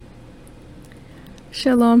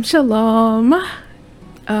Shalom, shalom.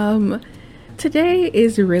 Today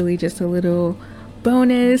is really just a little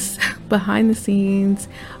bonus behind the scenes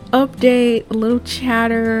update, a little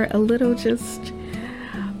chatter, a little just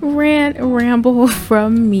ramble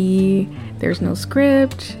from me. There's no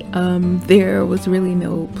script. There was really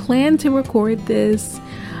no plan to record this.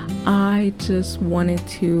 I just wanted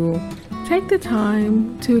to take the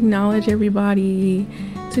time to acknowledge everybody,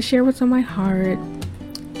 to share what's on my heart,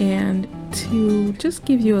 and to just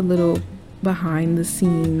give you a little behind the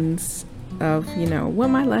scenes of, what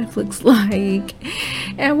my life looks like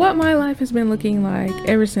and what my life has been looking like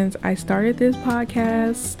ever since I started this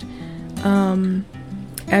podcast.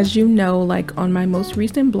 As you know, like on my most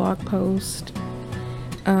recent blog post,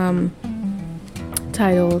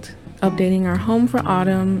 titled Updating Our Home for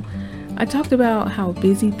Autumn, I talked about how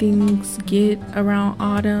busy things get around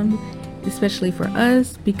autumn, especially for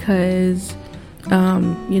us because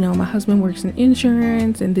my husband works in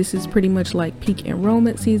insurance and this is pretty much like peak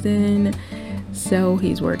enrollment season. So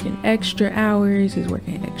he's working extra hours, he's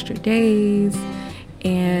working extra days.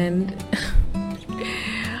 And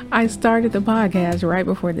I started the podcast right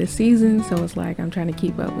before this season. So it's like I'm trying to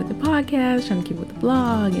keep up with the podcast, trying to keep up with the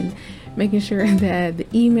blog, and making sure that the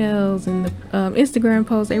emails and the Instagram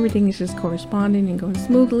posts, everything is just corresponding and going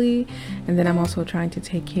smoothly. And then I'm also trying to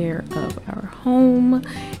take care of our home.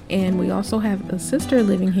 And we also have a sister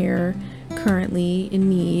living here currently in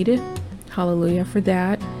need. Hallelujah for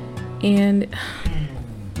that. And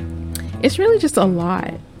it's really just a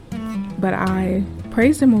lot. But I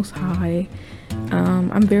praise the Most High.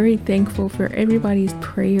 I'm very thankful for everybody's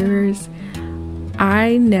prayers.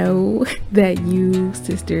 I know that you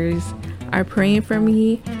sisters are praying for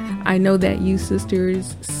me. I know that you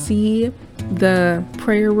sisters see the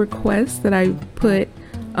prayer requests that I put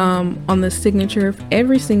on the signature of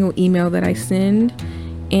every single email that I send.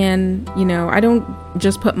 And, I don't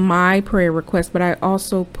just put my prayer request, but I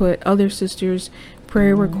also put other sisters'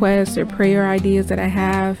 prayer requests or prayer ideas that I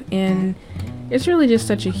have. And it's really just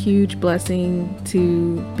such a huge blessing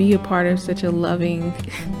to be a part of such a loving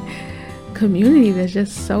community that's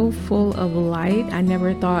just so full of light. I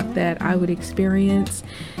never thought that I would experience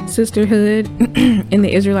sisterhood in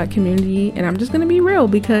the Israelite community. And I'm just going to be real,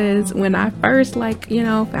 because when I first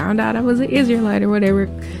found out I was an Israelite or whatever,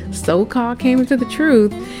 so-called came into the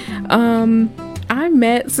truth, I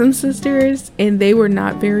met some sisters and they were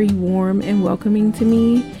not very warm and welcoming to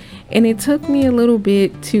me. And it took me a little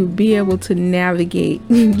bit to be able to navigate,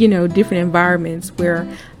 different environments where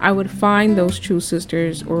I would find those true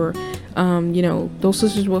sisters, or, those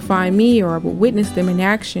sisters will find me, or I will witness them in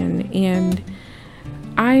action. And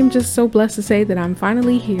I'm just so blessed to say that I'm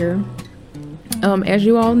finally here. As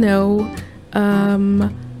you all know,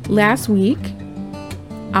 last week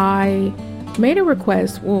I made a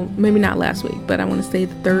request. Well, maybe not last week, but I want to say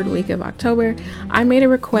the third week of October, I made a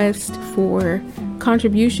request for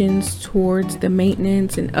contributions towards the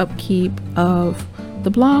maintenance and upkeep of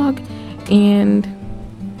the blog. And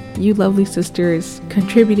you lovely sisters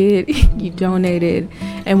contributed, you donated,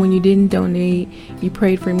 and when you didn't donate, you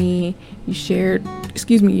prayed for me, you shared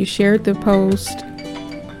the post.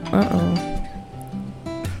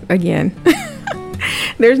 Again.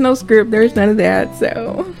 There's no script, there's none of that,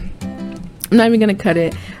 so I'm not even gonna cut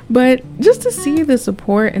it. But just to see the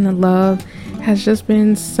support and the love has just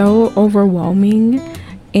been so overwhelming,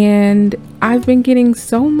 and I've been getting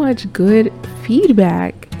so much good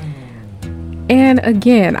feedback. And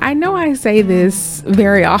again, I know I say this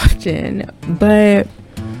very often, but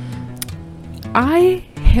I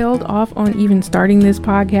held off on even starting this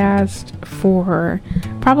podcast for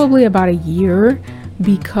probably about a year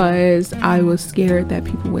because I was scared that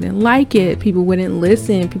people wouldn't like it, people wouldn't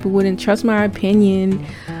listen, people wouldn't trust my opinion.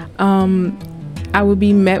 I would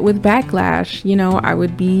be met with backlash, I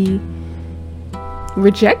would be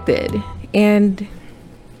rejected. And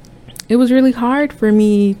it was really hard for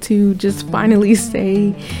me to just finally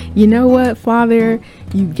say, you know what, Father,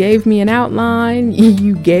 you gave me an outline,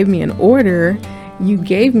 you gave me an order, you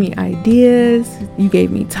gave me ideas, you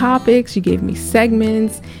gave me topics, you gave me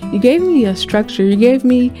segments, you gave me a structure, you gave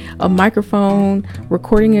me a microphone,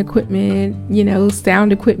 recording equipment,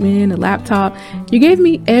 sound equipment, a laptop. You gave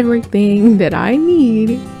me everything that I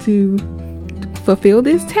need to fulfill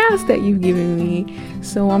this task that you've given me.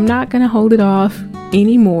 So I'm not going to hold it off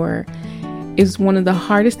anymore. It's one of the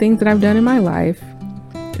hardest things that I've done in my life.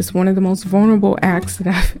 It's one of the most vulnerable acts that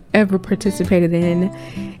I've ever participated in.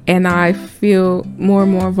 And I feel more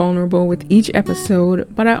and more vulnerable with each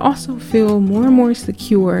episode, but I also feel more and more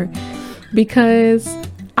secure because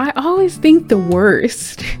I always think the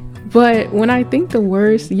worst, But when I think the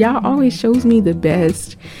worst, Yah always shows me the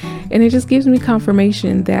best. And it just gives me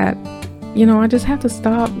confirmation that, I just have to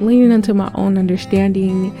stop leaning into my own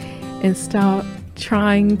understanding and stop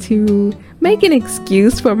trying to make an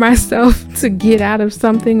excuse for myself to get out of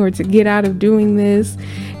something or to get out of doing this,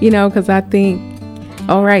 because I think,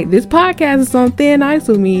 all right, this podcast is on thin ice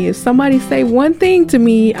with me. If somebody say one thing to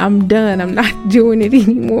me, I'm done. I'm not doing it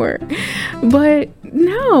anymore. But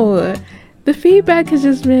no, the feedback has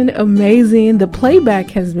just been amazing. The playback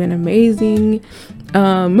has been amazing.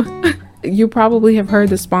 You probably have heard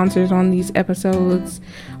the sponsors on these episodes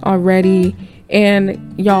already.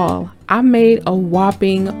 And y'all, I made a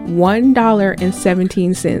whopping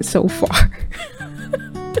 $1.17 so far.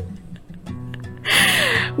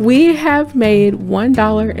 We have made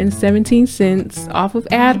 $1.17 off of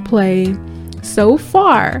AdPlay so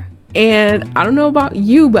far. And I don't know about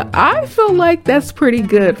you, but I feel like that's pretty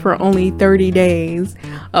good for only 30 days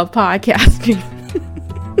of podcasting.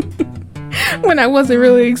 When I wasn't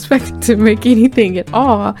really expecting to make anything at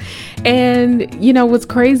all. And what's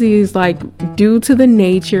crazy is, like, due to the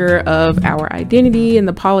nature of our identity and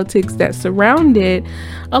the politics that surround it,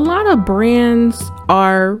 a lot of brands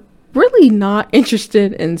are really not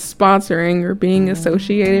interested in sponsoring or being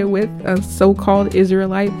associated with a so-called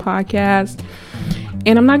Israelite podcast.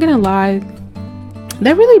 And I'm not gonna lie,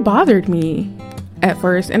 that really bothered me at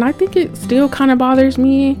first, and I think it still kind of bothers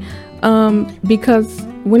me, because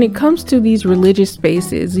when it comes to these religious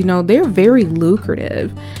spaces, they're very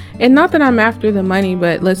lucrative. And not that I'm after the money,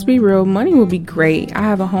 but let's be real, money would be great. I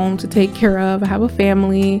have a home to take care of. I have a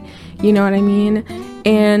family, you know what I mean?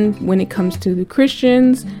 And when it comes to the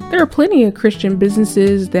Christians, there are plenty of Christian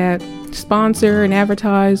businesses that sponsor and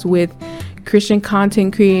advertise with Christian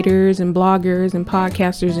content creators and bloggers and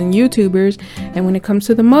podcasters and YouTubers. And when it comes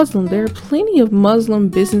to the Muslim, there are plenty of Muslim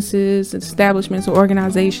businesses, establishments, or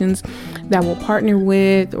organizations that will partner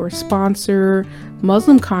with or sponsor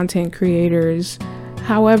Muslim content creators.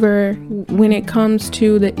 However, when it comes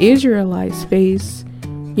to the Israelite space,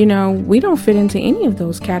 we don't fit into any of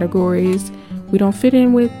those categories. We don't fit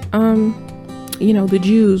in with, the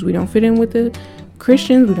Jews. We don't fit in with the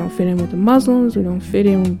Christians. We don't fit in with the Muslims. We don't fit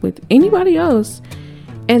in with anybody else.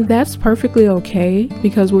 And that's perfectly okay,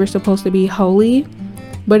 because we're supposed to be holy.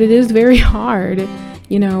 But it is very hard,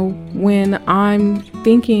 when I'm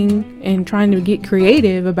thinking and trying to get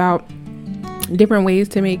creative about different ways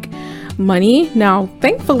to make money. Now,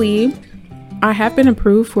 thankfully, I have been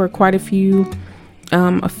approved for quite a few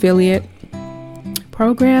affiliate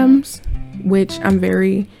programs, which I'm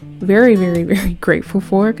very, very, very, very grateful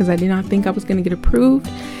for, because I did not think I was going to get approved.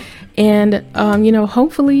 And,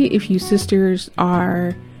 hopefully, if you sisters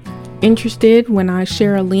are interested when I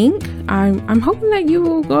share a link, I'm hoping that you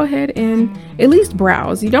will go ahead and at least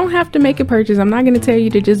browse. You don't have to make a purchase. I'm not going to tell you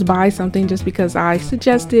to just buy something just because I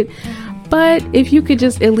suggest it. But if you could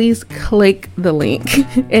just at least click the link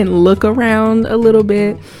and look around a little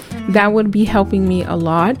bit, that would be helping me a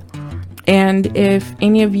lot. And if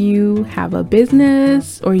any of you have a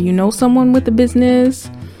business or someone with a business,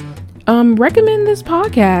 recommend this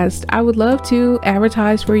podcast. I would love to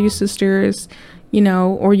advertise for you sisters,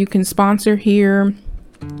 or you can sponsor here.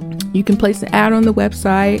 You can place an ad on the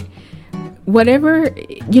website. Whatever,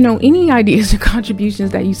 any ideas or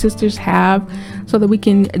contributions that you sisters have so that we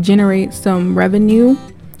can generate some revenue,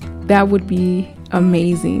 that would be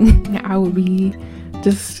amazing. I would be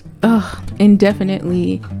just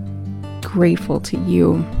indefinitely grateful to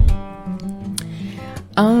you.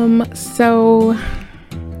 So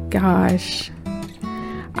gosh,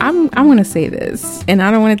 I'm gonna say this, and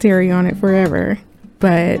I don't want to tarry on it forever,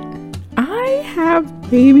 but I have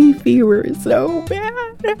baby fever so bad.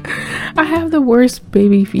 I have the worst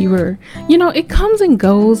baby fever. It comes and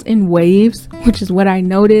goes in waves, which is what I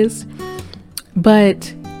notice,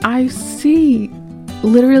 but I see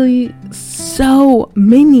literally so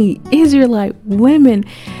many Israelite women,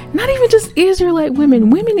 not even just Israelite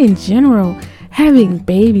women in general, having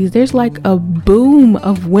babies. There's like a boom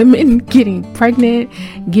of women getting pregnant,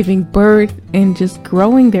 giving birth, and just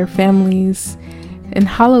growing their families. And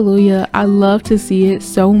hallelujah, I love to see it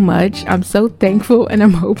so much. I'm so thankful, and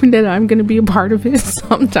I'm hoping that I'm going to be a part of it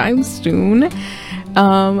sometime soon.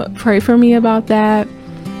 Pray for me about that.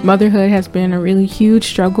 Motherhood has been a really huge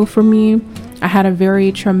struggle for me. I had a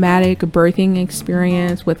very traumatic birthing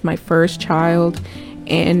experience with my first child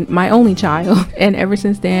and my only child. And ever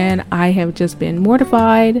since then, I have just been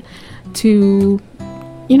mortified to,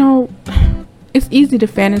 it's easy to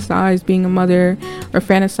fantasize being a mother or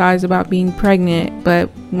fantasize about being pregnant, but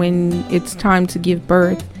when it's time to give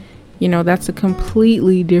birth, that's a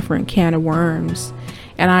completely different can of worms.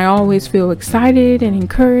 and I always feel excited and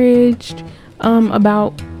encouraged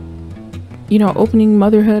about, opening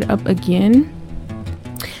motherhood up again.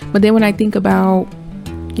 But then when I think about,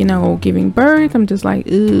 giving birth, I'm just like,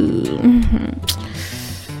 ooh,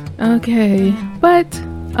 okay. But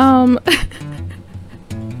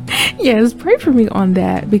yes, pray for me on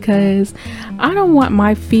that, because I don't want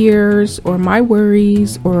my fears or my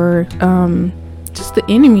worries or just the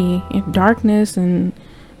enemy and darkness and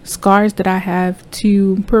scars that I have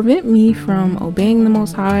to prevent me from obeying the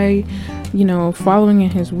Most High, following in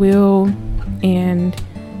His will and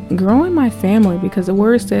growing my family, because the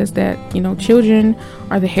word says that, children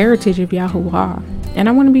are the heritage of Yahuwah, and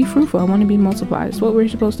I want to be fruitful. I want to be multiplied. It's what we're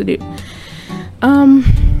supposed to do.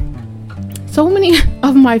 So many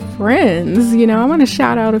of my friends, I want to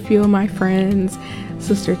shout out a few of my friends: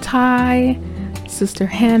 Sister Ty, Sister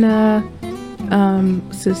Hannah,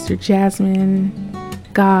 Sister Jasmine,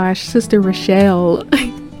 Sister Rochelle.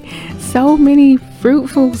 So many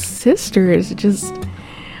fruitful sisters, just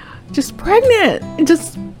pregnant,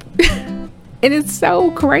 and it's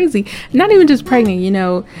so crazy. Not even just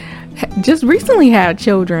pregnant, just recently had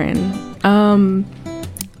children.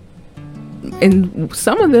 And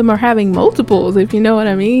some of them are having multiples, if you know what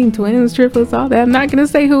I mean. Twins, triplets, all that. I'm not going to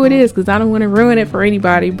say who it is because I don't want to ruin it for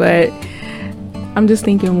anybody. But I'm just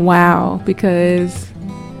thinking, wow, because,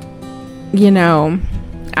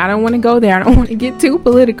 I don't want to go there. I don't want to get too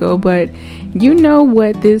political. But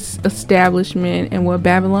what this establishment and what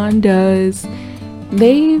Babylon does,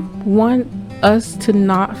 they want us to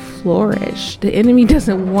not flourish. The enemy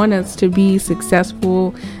doesn't want us to be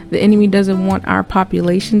successful. The enemy doesn't want our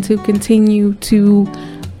population to continue to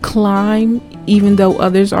climb, even though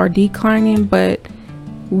others are declining. But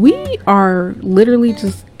we are literally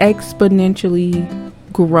just exponentially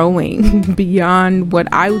growing beyond what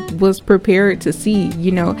I was prepared to see,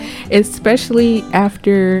 especially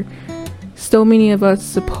after so many of us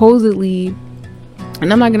supposedly,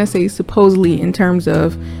 and I'm not going to say supposedly in terms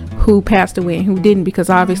of who passed away and who didn't, because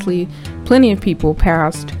obviously plenty of people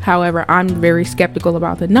passed. However, I'm very skeptical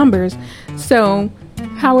about the numbers. So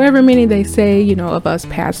however many they say, of us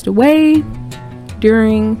passed away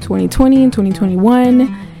during 2020 and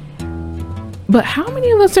 2021, but how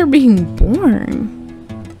many of us are being born?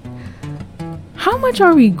 How much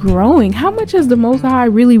are we growing? How much is the Most High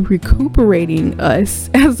really recuperating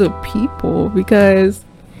us as a people? Because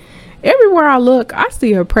everywhere I look, I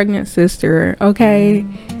see a pregnant sister, okay?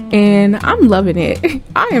 And I'm loving it.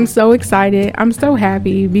 I am so excited. I'm so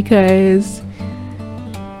happy, because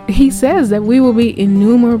He says that we will be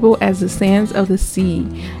innumerable as the sands of the sea.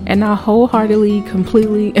 And I wholeheartedly,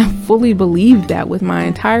 completely, and fully believe that with my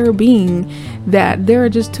entire being, that there are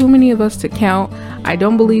just too many of us to count. I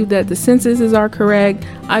don't believe that the censuses are correct.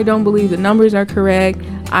 I don't believe the numbers are correct.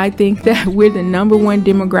 I think that we're the number one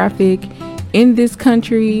demographic in this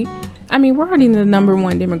country. I mean, we're already the number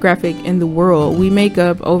one demographic in the world. We make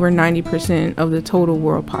up over 90% of the total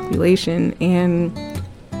world population. And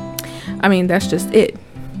I mean, that's just it.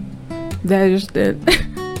 That is it.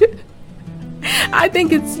 I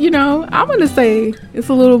think it's, I'm going to say it's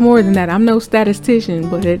a little more than that. I'm no statistician,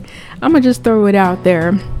 but I'm going to just throw it out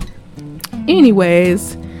there.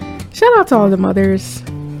 Anyways, shout out to all the mothers.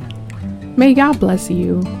 May God bless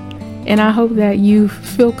you. And I hope that you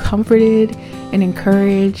feel comforted and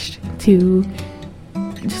encouraged to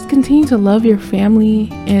just continue to love your family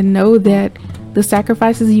and know that the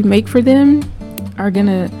sacrifices you make for them are going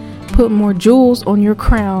to put more jewels on your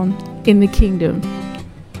crown in the kingdom.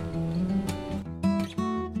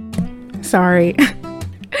 Sorry.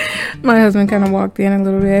 My husband kind of walked in a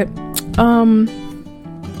little bit.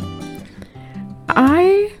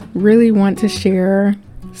 I really want to share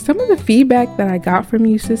some of the feedback that I got from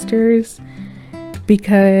you sisters,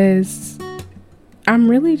 because I'm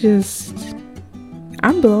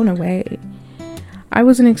blown away. I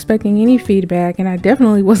wasn't expecting any feedback, and I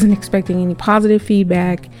definitely wasn't expecting any positive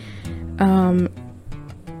feedback.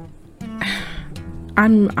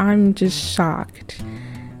 I'm just shocked.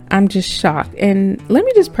 And let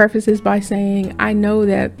me just preface this by saying, I know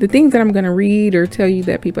that the things that I'm going to read or tell you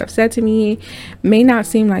that people have said to me may not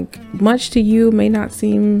seem like much to you, may not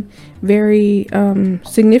seem very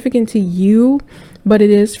significant to you, but it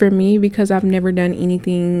is for me, because I've never done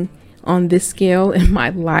anything on this scale in my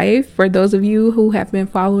life. For those of you who have been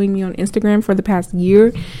following me on Instagram for the past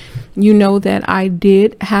year, you know that I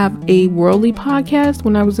did have a worldly podcast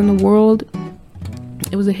when I was in the world.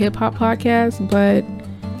 It was a hip hop podcast, but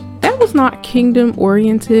that was not kingdom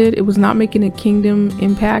oriented. It was not making a kingdom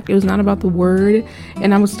impact. It was not about the word.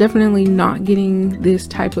 And I was definitely not getting this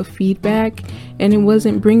type of feedback. And it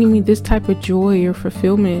wasn't bringing me this type of joy or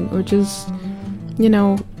fulfillment or just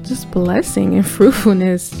just blessing and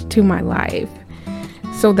fruitfulness to my life.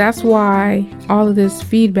 So that's why all of this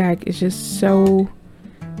feedback is just so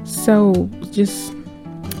just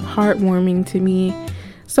heartwarming to me.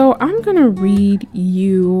 So I'm gonna read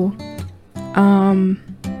you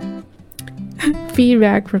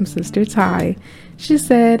feedback from Sister Ty. She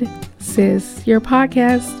said, "Sis, your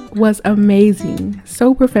podcast was amazing.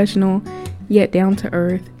 So professional, yet down to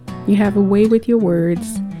earth. You have a way with your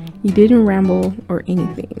words. You didn't ramble or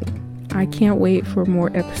anything. I can't wait for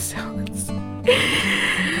more episodes."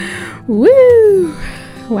 Woo!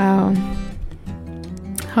 Wow.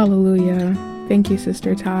 Hallelujah. Thank you,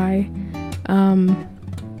 Sister Ty.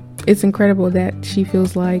 It's incredible that she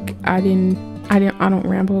feels like I don't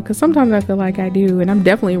ramble, because sometimes I feel like I do, and I'm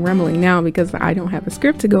definitely rambling now because I don't have a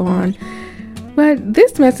script to go on. But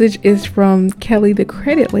this message is from Kelly the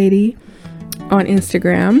Credit Lady on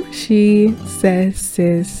Instagram. She says,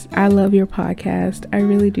 "Sis, I love your podcast. I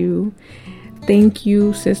really do. Thank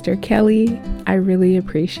you, Sister Kelly. I really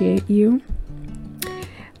appreciate you."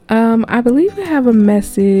 I believe I have a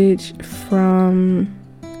message from...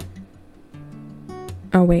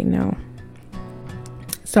 Oh, wait, no.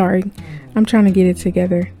 Sorry. I'm trying to get it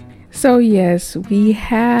together. So, yes, we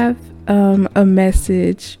have a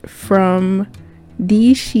message from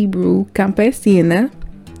D. Shebrew Campesina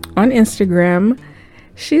on Instagram.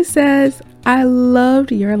 She says, "I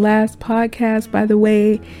loved your last podcast, by the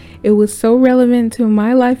way. It was so relevant to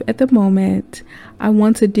my life at the moment. I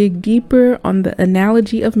want to dig deeper on the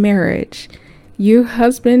analogy of marriage. You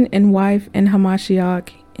husband and wife and Hamashiach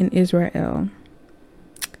in Israel."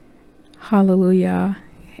 Hallelujah.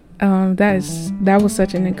 That was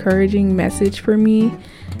such an encouraging message for me,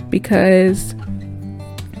 because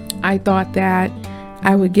I thought that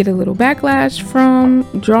I would get a little backlash from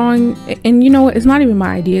drawing, and it's not even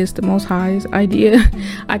my idea, it's the Most High's idea.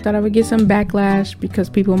 I thought I would get some backlash because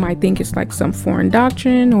people might think it's like some foreign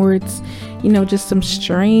doctrine, or it's just some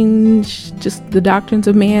strange, just the doctrines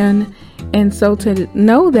of man. And so to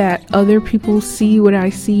know that other people see what I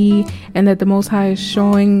see, and that the Most High is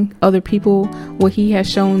showing other people what He has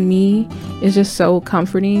shown me, is just so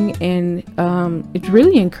comforting, and it's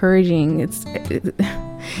really encouraging.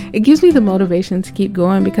 It gives me the motivation to keep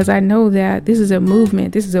going, because I know that this is a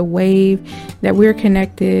movement, this is a wave, that we're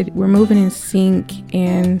connected, we're moving in sync,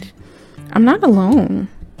 and I'm not alone.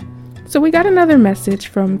 So we got another message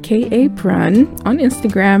from K.A. Brun on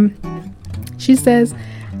Instagram. She says,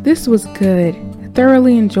 "This was good.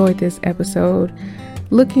 Thoroughly enjoyed this episode.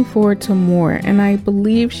 Looking forward to more." And I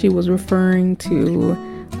believe she was referring to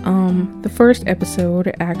the first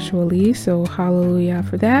episode, actually. So hallelujah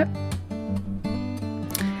for that.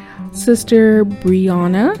 Sister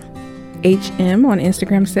Brianna HM on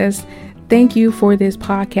Instagram says, "Thank you for this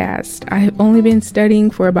podcast. I have only been studying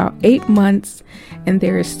for about 8 months, and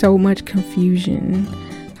there is so much confusion."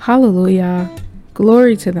 Hallelujah.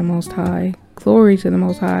 Glory to the Most High. Glory to the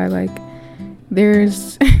Most High. Like,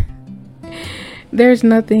 there's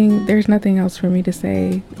nothing else for me to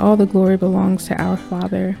say. All the glory belongs to our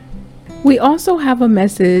Father. We also have a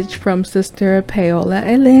message from Sister Paola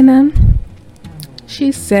Elena.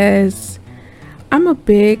 She says, "I'm a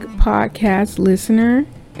big podcast listener,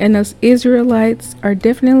 and us Israelites are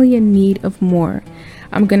definitely in need of more.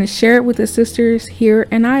 I'm going to share it with the sisters here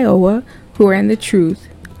in Iowa who are in the truth,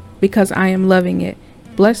 because I am loving it.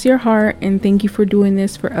 Bless your heart, and thank you for doing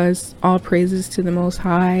this for us. All praises to the Most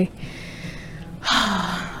High."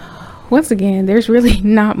 Once again, there's really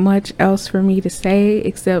not much else for me to say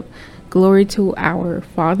except glory to our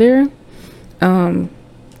Father.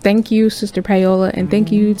 Thank you, Sister Paola, and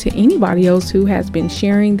thank you to anybody else who has been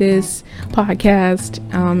sharing this podcast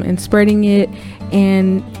and spreading it,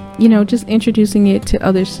 and just introducing it to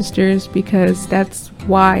other sisters, because that's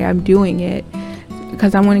why I'm doing it.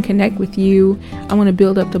 Because I want to connect with you, I want to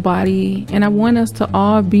build up the body, and I want us to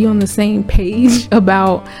all be on the same page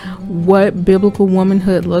about what biblical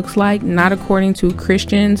womanhood looks like, not according to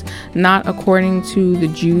Christians, not according to the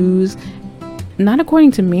Jews, not according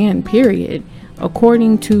to man, period,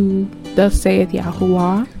 according to thus saith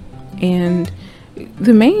Yahuwah. And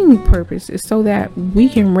the main purpose is so that we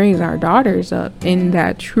can raise our daughters up in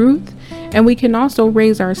that truth, and we can also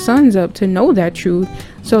raise our sons up to know that truth,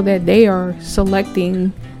 so that they are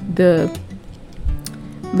selecting the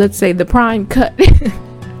prime cut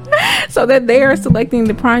so that they are selecting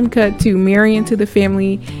the prime cut to marry into the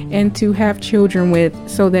family and to have children with,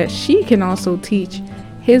 so that she can also teach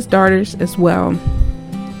his daughters as well.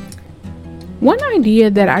 One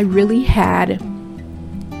idea that I really had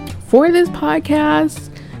for this podcast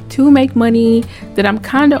to make money, that I'm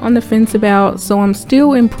kind of on the fence about, so I'm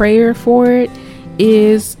still in prayer for it,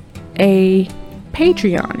 is a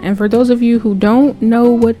Patreon. And for those of you who don't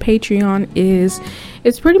know what Patreon is,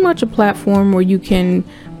 it's pretty much a platform where you can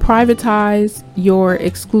privatize your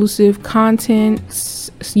exclusive content,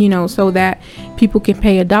 so that people can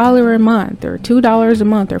pay $1 a month or $2 a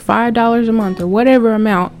month or $5 a month or whatever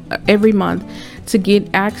amount every month to get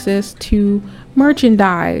access to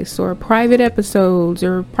merchandise or private episodes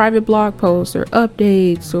or private blog posts or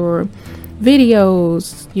updates or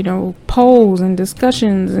videos, polls and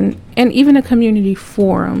discussions and even a community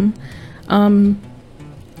forum. I'm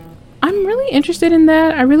really interested in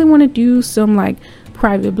that. I really want to do some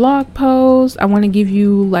private blog posts. I want to give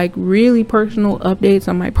you really personal updates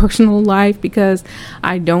on my personal life, because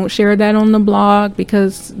I don't share that on the blog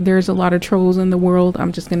because there's a lot of trolls in the world.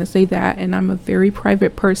 I'm just going to say that. And I'm a very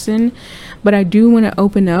private person, but I do want to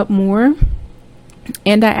open up more.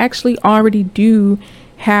 And I actually already do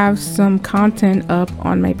have some content up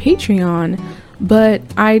on my Patreon, but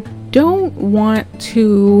I don't want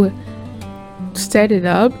to set it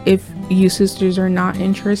up if you sisters are not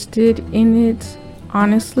interested in it.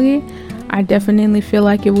 Honestly, I definitely feel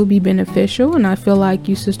like it will be beneficial, and I feel like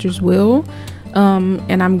you sisters will.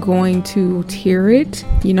 And I'm going to tier it,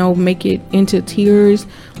 make it into tiers,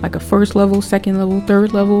 like a first level, second level,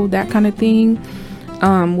 third level, that kind of thing,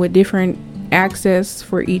 with different access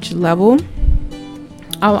for each level.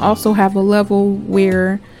 I'll also have a level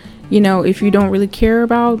where, if you don't really care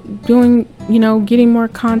about doing, getting more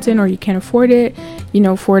content, or you can't afford it,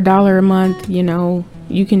 for $1 a month,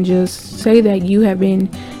 you can just say that you have been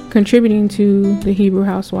contributing to the Hebrew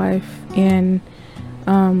Housewife, and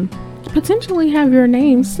potentially have your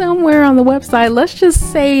name somewhere on the website. Let's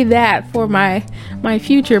just say that for my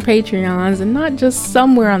future Patreons, and not just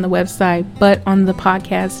somewhere on the website, but on the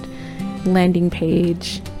podcast landing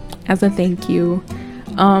page as a thank you.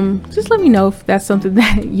 Just let me know if that's something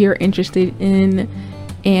that you're interested in.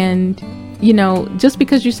 And just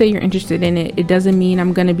because you say you're interested in it, it doesn't mean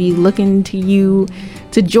I'm going to be looking to you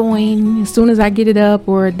to join as soon as I get it up,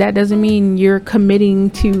 or that doesn't mean you're committing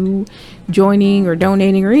to joining or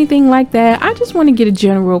donating or anything like that. I just want to get a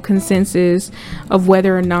general consensus of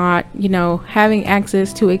whether or not, having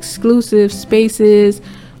access to exclusive spaces,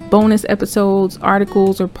 bonus episodes,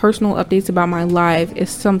 articles, or personal updates about my life is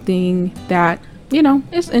something that,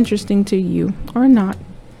 is interesting to you or not.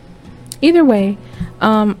 Either way,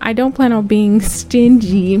 I don't plan on being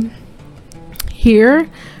stingy here,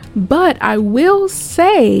 but I will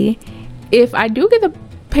say, if I do get the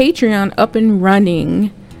Patreon up and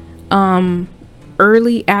running,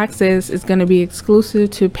 early access is going to be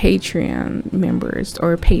exclusive to Patreon members,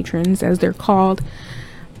 or patrons as they're called.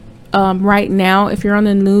 Right now, if you're on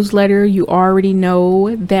the newsletter, you already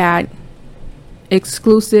know that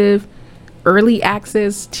exclusive early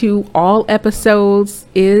access to all episodes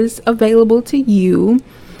is available to you.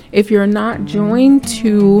 If you're not joined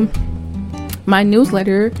to my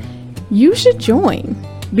newsletter, you should join,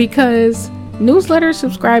 because newsletter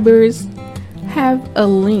subscribers have a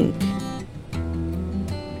link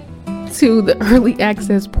to the early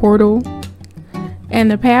access portal and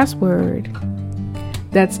the password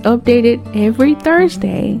that's updated every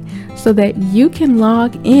Thursday, so that you can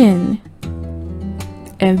log in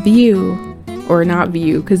and view, or not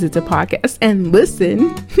view because it's a podcast, and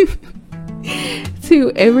listen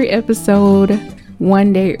to every episode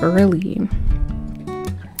one day early.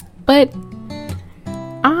 But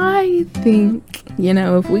I think,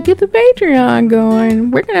 if we get the Patreon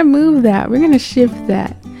going, we're going to move that. We're going to shift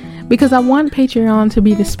that, because I want Patreon to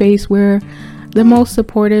be the space where the most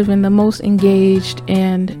supportive and the most engaged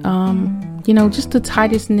and, just the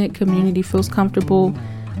tightest knit community feels comfortable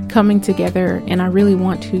coming together. And I really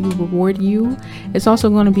want to reward you. It's also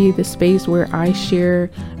going to be the space where I share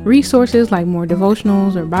resources like more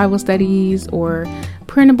devotionals or Bible studies or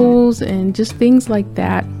printables and just things like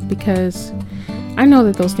that, because I know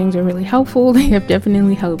that those things are really helpful. They have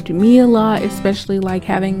definitely helped me a lot, especially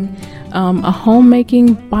having a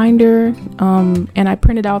homemaking binder, and I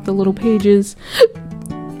printed out the little pages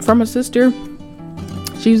from a sister.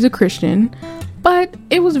 She's a Christian, but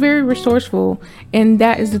it was very resourceful. And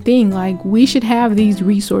that is the thing, we should have these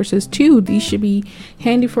resources too. These should be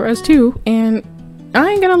handy for us too. And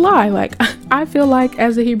I ain't gonna lie, I feel like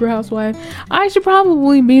as a Hebrew housewife, I should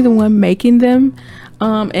probably be the one making them.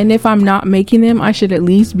 And if I'm not making them, I should at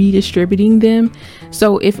least be distributing them.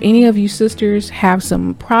 So if any of you sisters have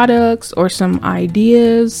some products or some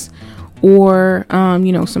ideas, or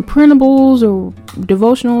some printables or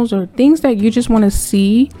devotionals or things that you just want to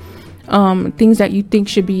see, things that you think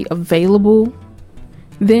should be available,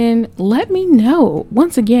 then let me know.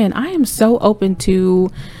 Once again, I am so open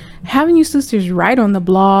to having you sisters write on the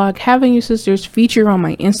blog, having you sisters feature on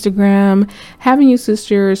my Instagram, having you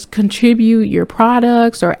sisters contribute your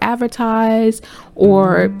products or advertise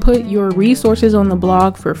or put your resources on the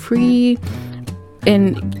blog for free,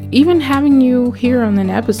 and even having you here on an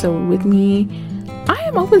episode with me, I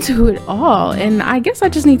am open to it all. And I guess I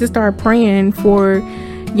just need to start praying for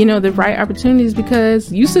the right opportunities,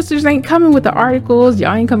 because you sisters ain't coming with the articles,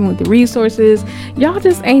 y'all ain't coming with the resources, y'all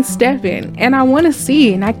just ain't stepping. And I want to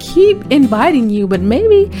see, and I keep inviting you, but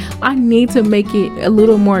maybe I need to make it a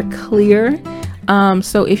little more clear.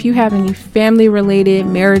 So if you have any family related,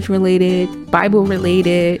 marriage related, Bible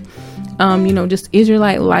related, just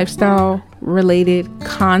Israelite lifestyle related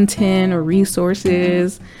content or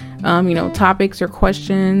resources, topics or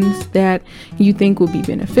questions that you think would be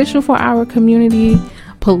beneficial for our community,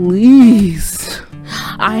 please,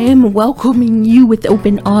 I am welcoming you with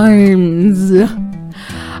open arms.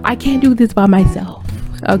 I can't do this by myself,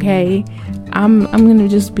 okay? I'm gonna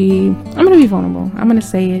be vulnerable. I'm gonna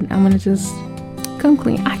say it. I'm gonna just come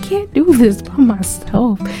clean. I can't do this by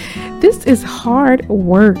myself. This is hard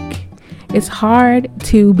work. It's hard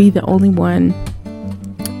to be the only one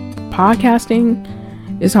podcasting.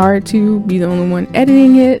 It's hard to be the only one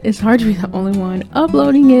editing it. It's hard to be the only one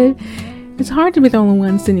uploading it. It's hard to be the only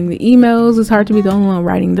one sending the emails. It's hard to be the only one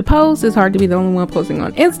writing the posts. It's hard to be the only one posting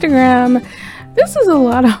on Instagram. This is a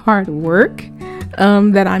lot of hard work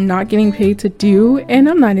that I'm not getting paid to do, and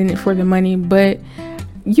I'm not in it for the money, but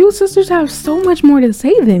you sisters have so much more to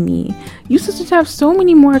say than me. You sisters have so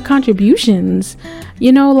many more contributions.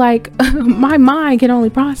 My mind can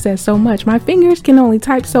only process so much. My fingers can only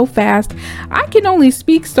type so fast. I can only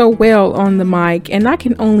speak so well on the mic, and I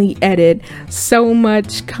can only edit so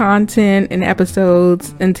much content and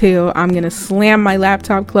episodes until I'm gonna slam my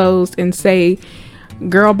laptop closed and say,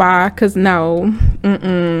 girl, bye. Cause no,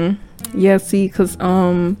 yeah, see, cause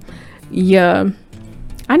yeah,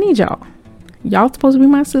 I need y'all. Y'all supposed to be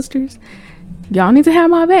my sisters. Y'all need to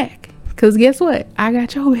have my back, cause guess what? I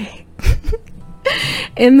got your back.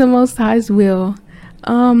 In the Most High's will.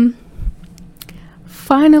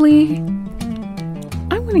 Finally,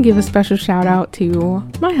 I'm gonna give a special shout out to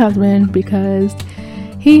my husband, because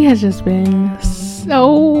he has just been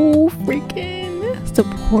so freaking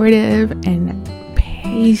supportive and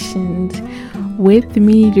patient with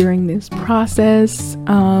me during this process.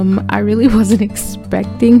 I really wasn't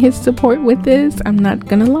expecting his support with this. I'm not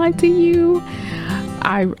gonna lie to you.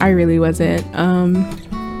 I really wasn't.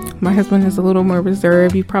 My husband is a little more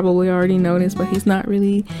reserved. You probably already noticed, but he's not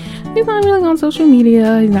really on social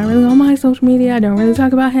media. He's not really on my social media. I don't really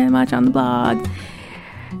talk about him much on the blog.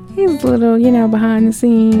 He's a little, behind the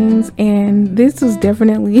scenes, and this is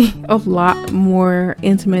definitely a lot more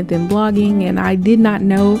intimate than blogging, and I did not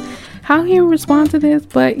know how he would respond to this,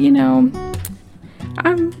 but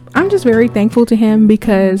I'm just very thankful to him,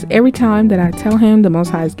 because every time that I tell him the Most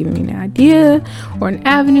High is giving me an idea or an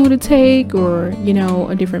avenue to take, or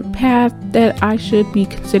a different path that I should be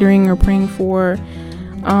considering or praying for,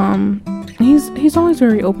 he's always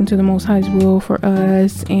very open to the Most High's will for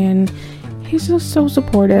us, and he's just so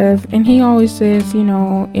supportive. And he always says,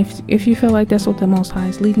 if you feel like that's what the Most High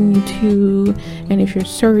is leading you to, and if you're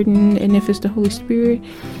certain, and if it's the Holy Spirit,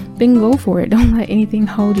 then go for it. Don't let anything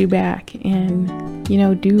hold you back, and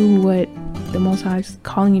do what the Most High is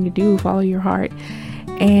calling you to do. Follow your heart.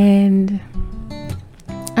 And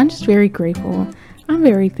I'm just very grateful. I'm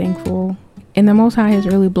very thankful, and the Most High has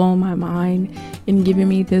really blown my mind in giving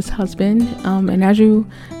me this husband. And as you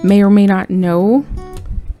may or may not know,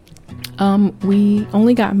 we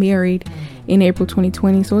only got married in April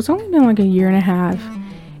 2020, so it's only been like a year and a half,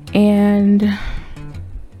 and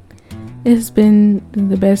it's been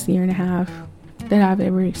the best year and a half that I've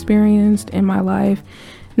ever experienced in my life.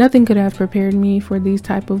 Nothing could have prepared me for these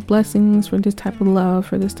type of blessings, for this type of love,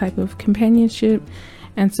 for this type of companionship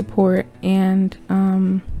and support. And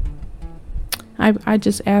I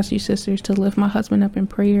just ask you sisters to lift my husband up in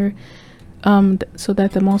prayer, so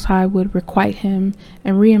that the Most High would requite him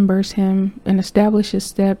and reimburse him and establish his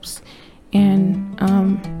steps, and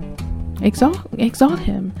exalt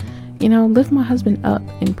him. Lift my husband up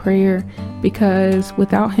in prayer, because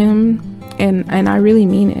without him, and I really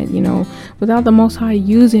mean it, without the Most High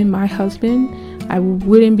using my husband, I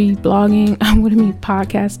wouldn't be blogging, I wouldn't be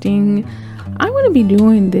podcasting, I wouldn't be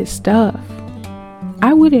doing this stuff. I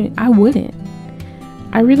really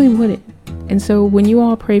wouldn't. And so when you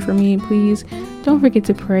all pray for me, please don't forget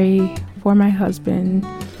to pray for my husband.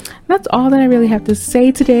 That's all that I really have to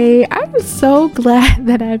say today. I I'm so glad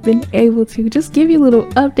that I've been able to just give you a little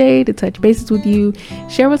update, to touch bases with you,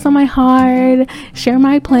 share what's on my heart, share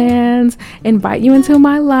my plans, invite you into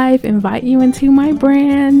my life, invite you into my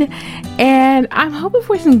brand. And I'm hoping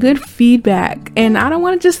for some good feedback. And I don't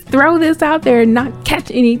want to just throw this out there and not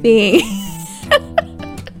catch anything.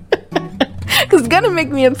 Because it's going to make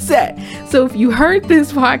me upset. So if you heard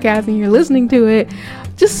this podcast and you're listening to it,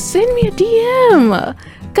 just send me a DM.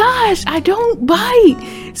 Gosh, I don't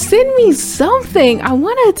bite. Send me something. I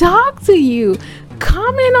want to talk to you.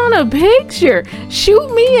 Comment on a picture.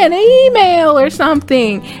 Shoot me an email or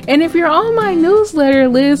something. And if you're on my newsletter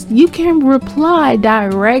list, you can reply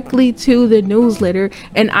directly to the newsletter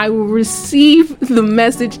and I will receive the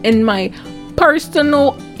message in my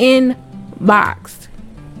personal inbox.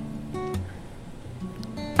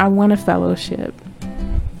 I want a fellowship.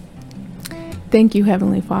 Thank you,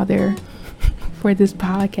 Heavenly Father, for this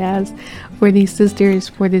podcast, for these sisters,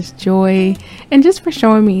 for this joy, and just for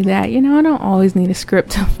showing me that, I don't always need a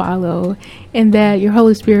script to follow, and that your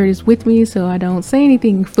Holy Spirit is with me so I don't say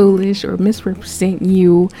anything foolish or misrepresent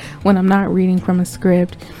you when I'm not reading from a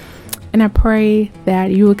script. And I pray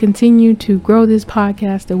that you will continue to grow this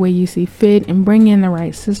podcast the way you see fit and bring in the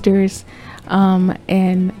right sisters,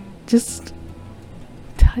 and just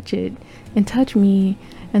touch it and touch me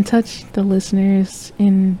and touch the listeners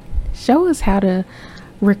and show us how to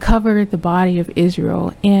recover the body of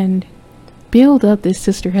Israel and build up this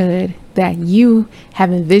sisterhood that you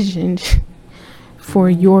have envisioned for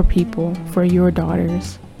your people, for your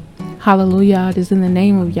daughters. Hallelujah. It is in the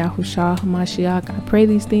name of Yahushua HaMashiach. I pray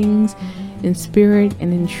these things in spirit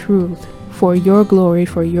and in truth for your glory,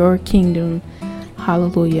 for your kingdom.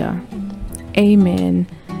 Hallelujah. Amen.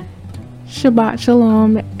 Shabbat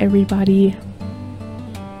Shalom, everybody.